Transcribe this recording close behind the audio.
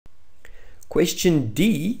Question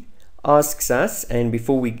D asks us, and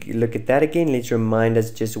before we look at that again, let's remind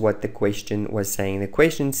us just what the question was saying. The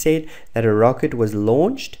question said that a rocket was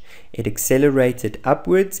launched. It accelerated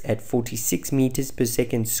upwards at 46 meters per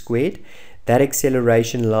second squared. That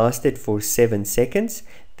acceleration lasted for 7 seconds.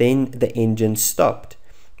 Then the engine stopped.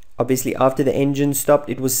 Obviously, after the engine stopped,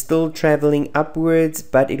 it was still traveling upwards,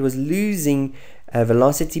 but it was losing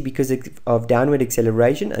velocity because of downward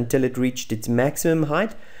acceleration until it reached its maximum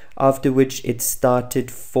height, after which it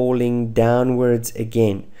started falling downwards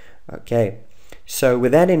again. Okay, so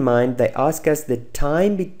with that in mind, they ask us the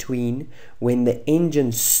time between when the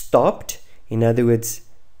engine stopped, in other words,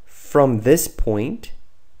 from this point,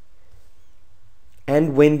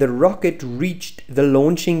 and when the rocket reached the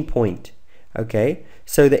launching point. Okay,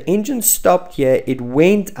 so the engine stopped here, it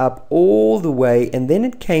went up all the way, and then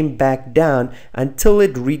it came back down until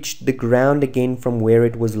it reached the ground again from where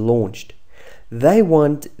it was launched. They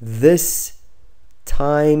want this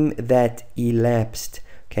time that elapsed.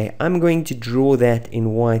 Okay, I'm going to draw that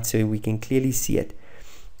in white so we can clearly see it.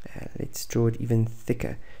 Let's draw it even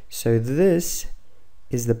thicker. So this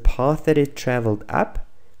is the path that it traveled up,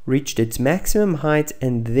 reached its maximum height,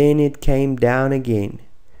 and then it came down again.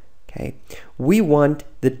 Okay, we want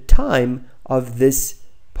the time of this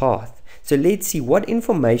path. So let's see, what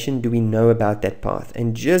information do we know about that path?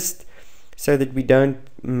 And just so that we don't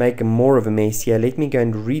make more of a mess here, let me go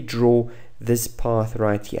and redraw this path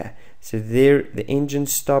right here. So there the engine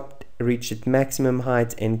stopped, reached its maximum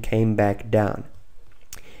height, and came back down.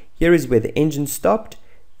 Here is where the engine stopped.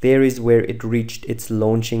 There is where it reached its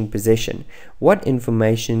launching position. What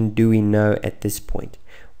information do we know at this point?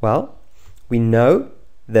 Well, we know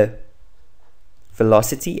the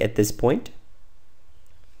velocity at this point.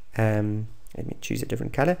 Let me choose a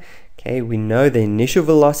different color. Okay, we know the initial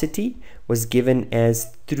velocity was given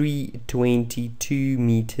as 322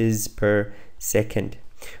 meters per second.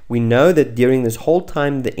 We know that during this whole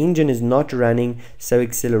time the engine is not running, so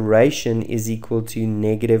acceleration is equal to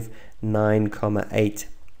negative 9,8.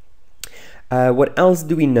 What else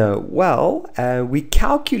do we know? Well, we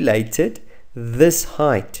calculated this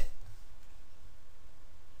height.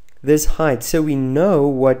 So we know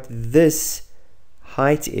what this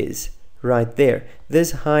height is right there.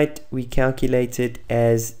 This height we calculated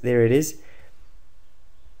as, there it is,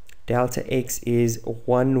 delta x is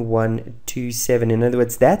 1127. In other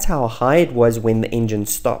words, that's how high it was when the engine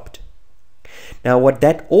stopped. Now what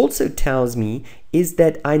that also tells me is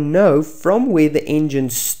that I know from where the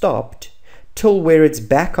engine stopped till where it's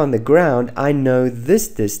back on the ground, I know this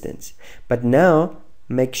distance. But now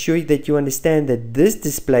make sure that you understand that this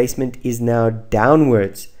displacement is now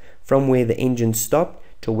downwards from where the engine stopped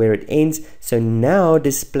to where it ends. So now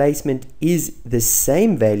displacement is the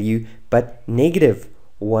same value but negative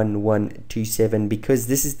 1127, because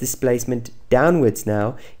this is displacement downwards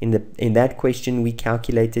now. In that question we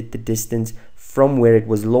calculated the distance from where it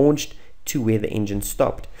was launched to where the engine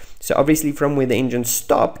stopped. So obviously from where the engine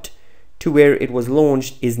stopped to where it was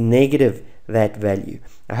launched is negative that value.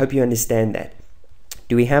 I hope you understand that.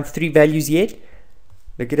 Do we have three values yet?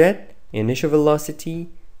 Look at that. Initial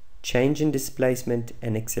velocity, change in displacement,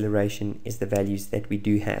 and acceleration is the values that we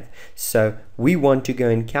do have. So we want to go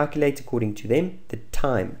and calculate according to them the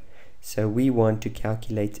time. So we want to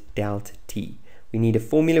calculate delta t. We need a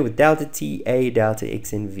formula with delta t, a, delta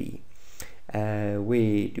x, and v.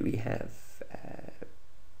 Where do we have?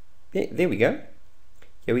 There we go.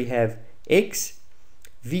 Here we have x,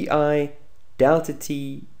 vi, delta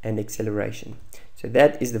t, and acceleration. So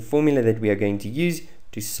that is the formula that we are going to use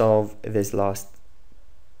to solve this last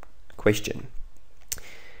question.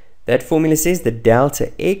 That formula says that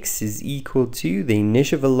delta x is equal to the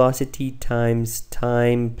initial velocity times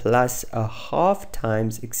time plus a half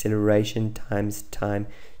times acceleration times time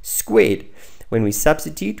squared. When we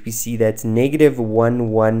substitute, we see that's negative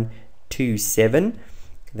 1127.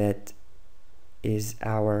 That is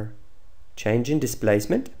our change in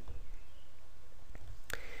displacement,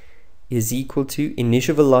 is equal to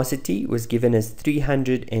initial velocity was given as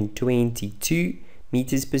 322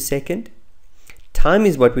 meters per second. Time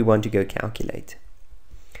is what we want to go calculate.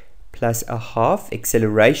 Plus a half.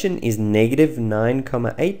 Acceleration is negative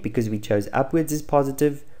 9,8 because we chose upwards as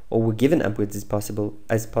positive, or were given upwards as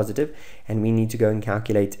positive, and we need to go and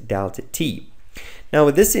calculate delta t. Now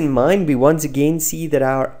with this in mind, we once again see that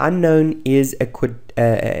our unknown is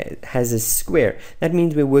has a square. That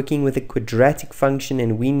means we're working with a quadratic function,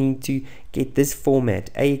 and we need to get this format: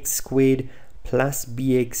 ax squared plus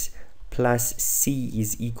bx plus c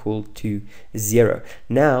is equal to 0.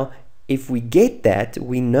 Now if we get that,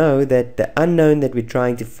 we know that the unknown that we're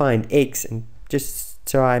trying to find, x, and just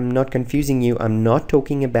just so I'm not confusing you, I'm not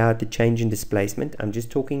talking about the change in displacement. I'm just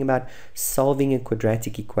talking about solving a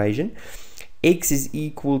quadratic equation. X is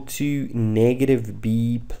equal to negative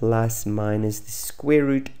b plus minus the square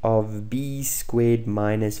root of b squared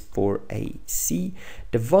minus 4ac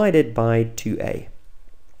divided by 2a.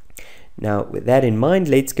 Now, with that in mind,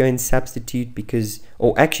 let's go and substitute because,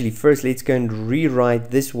 or actually first let's go and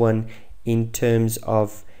rewrite this one in terms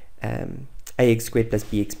of ax squared plus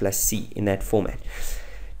bx plus c in that format.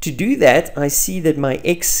 To do that, I see that my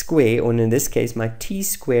x square, or in this case my t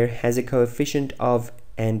square, has a coefficient of,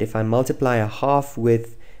 and if I multiply a half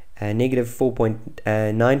with negative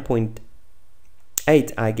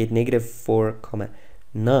 9.8, I get negative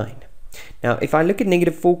 4,9. Now, if I look at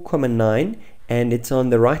negative 4,9 and it's on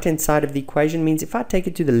the right hand side of the equation, means if I take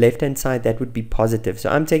it to the left hand side, that would be positive. So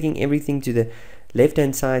I'm taking everything to the left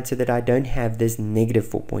hand side so that I don't have this negative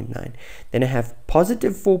 4.9. Then I have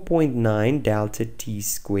positive 4.9 delta t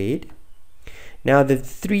squared. Now the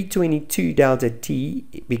 322 delta t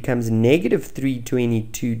becomes negative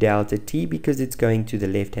 322 delta t because it's going to the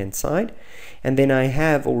left hand side. And then I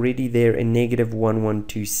have already there a negative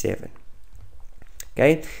 1127.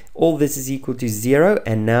 Okay, all this is equal to 0,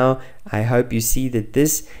 and now I hope you see that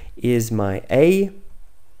this is my A,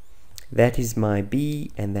 that is my B,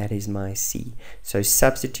 and that is my C. So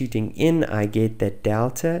substituting in, I get that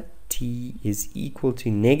delta t is equal to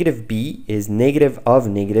negative b is negative of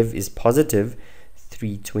negative is positive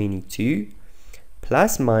 322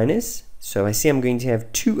 plus minus, so I see I'm going to have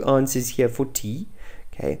two answers here for t.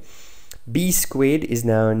 Okay, b squared is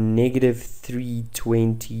now negative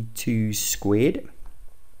 322 squared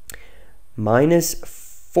minus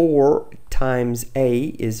 4 times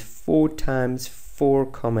a is 4 times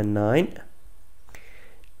 4,9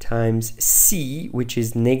 times c, which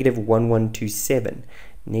is negative 1127.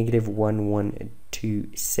 Negative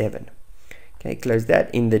 1127. Okay, close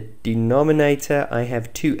that. In the denominator, I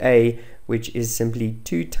have 2a, which is simply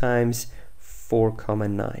 2 times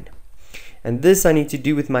 4,9. And this I need to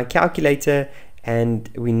do with my calculator,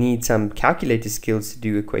 and we need some calculator skills to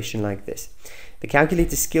do a question like this. The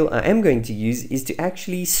calculator skill I am going to use is to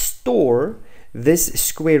actually store this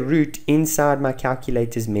square root inside my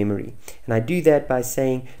calculator's memory. And I do that by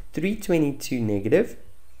saying 322 negative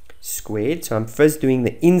squared. So I'm first doing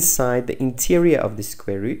the inside, the interior of the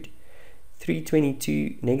square root.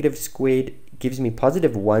 322 negative squared gives me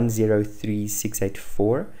positive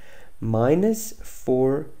 103684 minus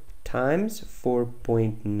 4 times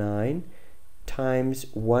 4.9 times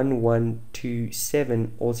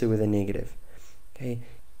 1127, also with a negative. Okay,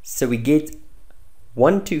 so we get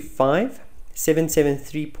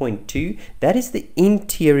 125,773.2. That is the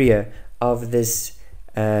interior of this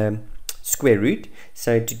square root.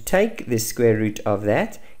 So to take the square root of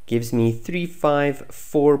that gives me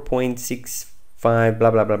 354.65,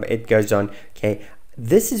 blah blah blah, it goes on. Okay,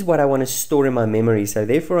 this is what I want to store in my memory, so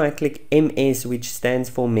therefore I click MS, which stands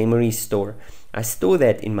for memory store. I store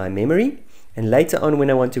that in my memory, and later on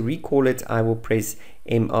when I want to recall it, I will press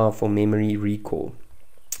MR for memory recall.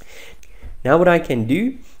 Now what I can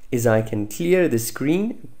do is I can clear the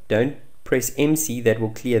screen. Don't press MC, that will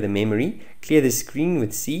clear the memory. Clear the screen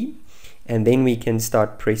with C, and then we can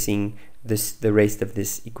start pressing the rest of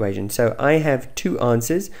this equation. So I have two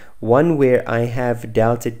answers, one where I have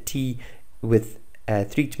delta t with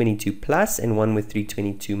 322 plus and one with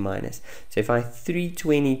 322 minus. So if I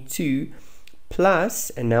 322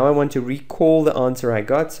 plus, and now I want to recall the answer I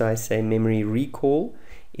got, so I say memory recall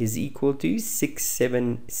is equal to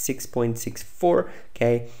 676.64.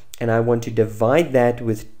 okay, and I want to divide that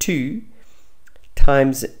with 2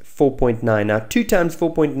 times 4.9. Now 2 times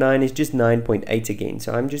 4.9 is just 9.8 again,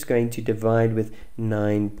 so I'm just going to divide with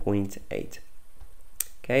 9.8.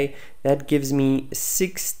 okay, that gives me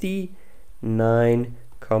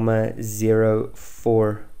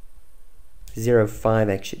 69,0405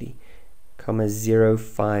 actually,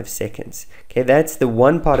 0.05 seconds. Okay, that's the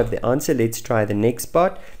one part of the answer. Let's try the next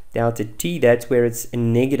part. Delta t, that's where it's a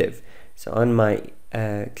negative. So on my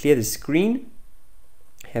clear the screen,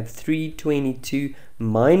 have 322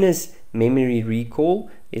 minus memory recall.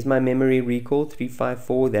 Is my memory recall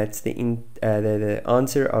 354? That's the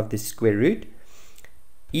answer of the square root,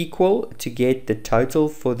 equal to get the total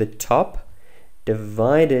for the top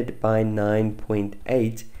divided by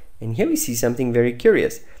 9.8. And here we see something very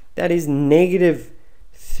curious. That is negative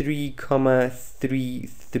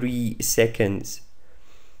 3,33 seconds.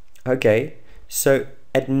 Okay, so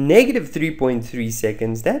at negative 3.3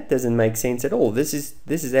 seconds, that doesn't make sense at all. This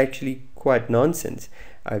is actually quite nonsense.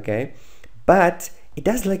 Okay, but it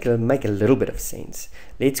does make a little bit of sense.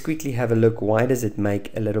 Let's quickly have a look. Why does it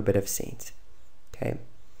make a little bit of sense? Okay,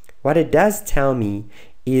 what it does tell me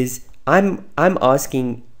is I'm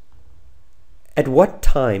asking at what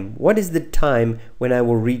time, what is the time when I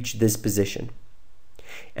will reach this position?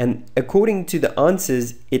 And according to the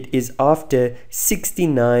answers, it is after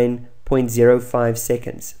 69.05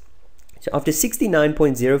 seconds. So after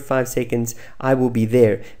 69.05 seconds, I will be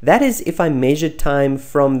there. That is if I measure time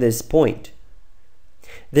from this point.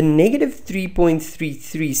 The negative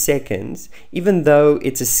 3.33 seconds, even though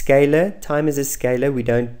it's a scalar, time is a scalar, we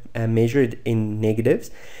don't measure it in negatives,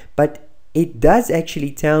 but it does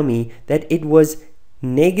actually tell me that it was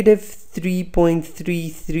negative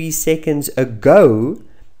 3.33 seconds ago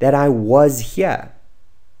that I was here,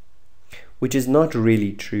 which is not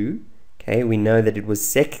really true. Okay, we know that it was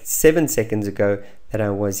 7 seconds ago that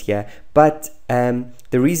I was here, but the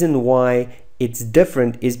reason why it's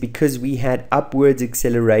different is because we had upwards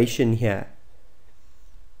acceleration here.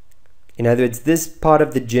 In other words, this part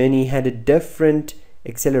of the journey had a different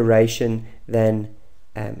acceleration than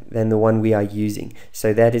the one we are using.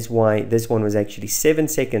 So that is why this one was actually 7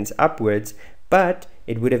 seconds upwards, but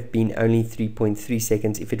it would have been only 3.3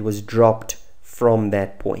 seconds if it was dropped from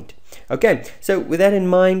that point. Okay, so with that in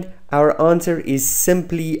mind, our answer is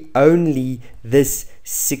simply only this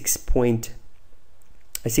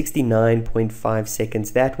 69.5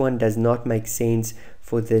 seconds. That one does not make sense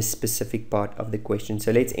for this specific part of the question.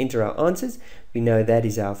 So let's enter our answers. We know that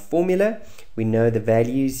is our formula. We know the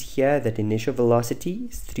values here, that initial velocity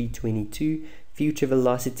is 322. Future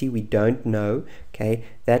velocity we don't know. Okay,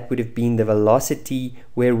 that would have been the velocity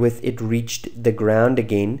wherewith it reached the ground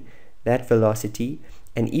again, that velocity.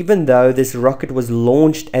 And even though this rocket was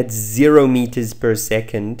launched at 0 meters per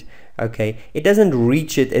second, okay, it doesn't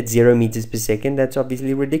reach it at 0 meters per second. That's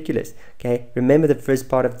obviously ridiculous. Okay, remember the first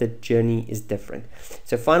part of the journey is different.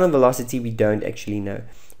 So final velocity we don't actually know.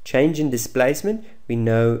 Change in displacement we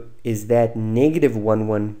know is that negative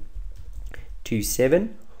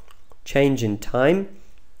 1127. Change in time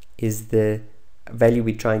is the value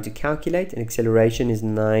we're trying to calculate, and acceleration is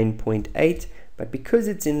 9.8, but because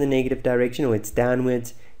it's in the negative direction, or it's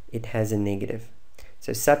downwards, it has a negative.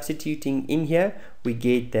 So substituting in here, we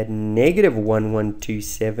get that negative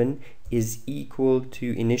 1127 is equal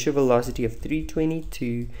to initial velocity of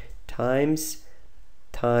 322 times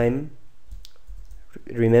time,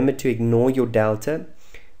 remember to ignore your delta,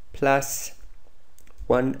 plus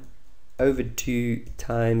 1/2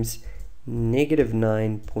 times negative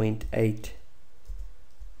 9.8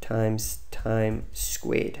 times time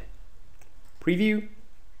squared. Preview.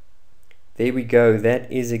 There we go.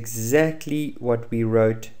 That is exactly what we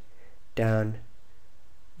wrote down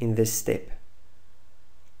in this step.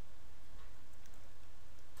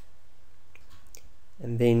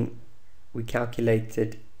 And then we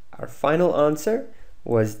calculated our final answer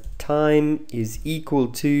was time is equal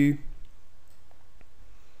to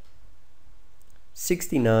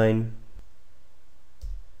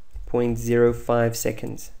 69.05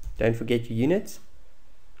 seconds. Don't forget your units.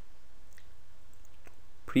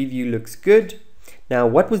 Preview looks good. Now,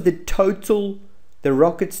 what was the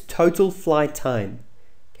rocket's total flight time?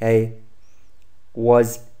 Okay,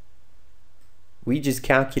 we just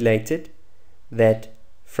calculated that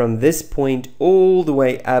from this point all the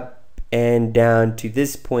way up and down to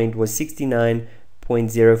this point was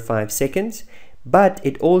 69.05 seconds, but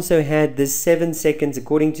it also had this 7 seconds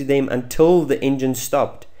according to them until the engine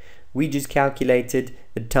stopped. We just calculated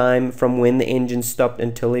the time from when the engine stopped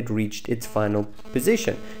until it reached its final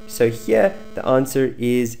position. So here the answer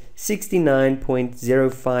is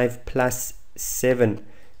 69.05 plus 7.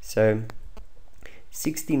 So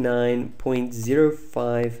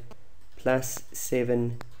 69.05 plus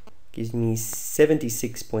 7 gives me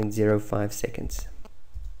 76.05 seconds.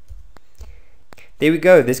 There we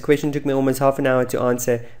go. This question took me almost half an hour to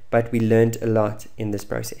answer, but we learned a lot in this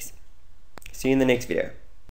process. See you in the next video.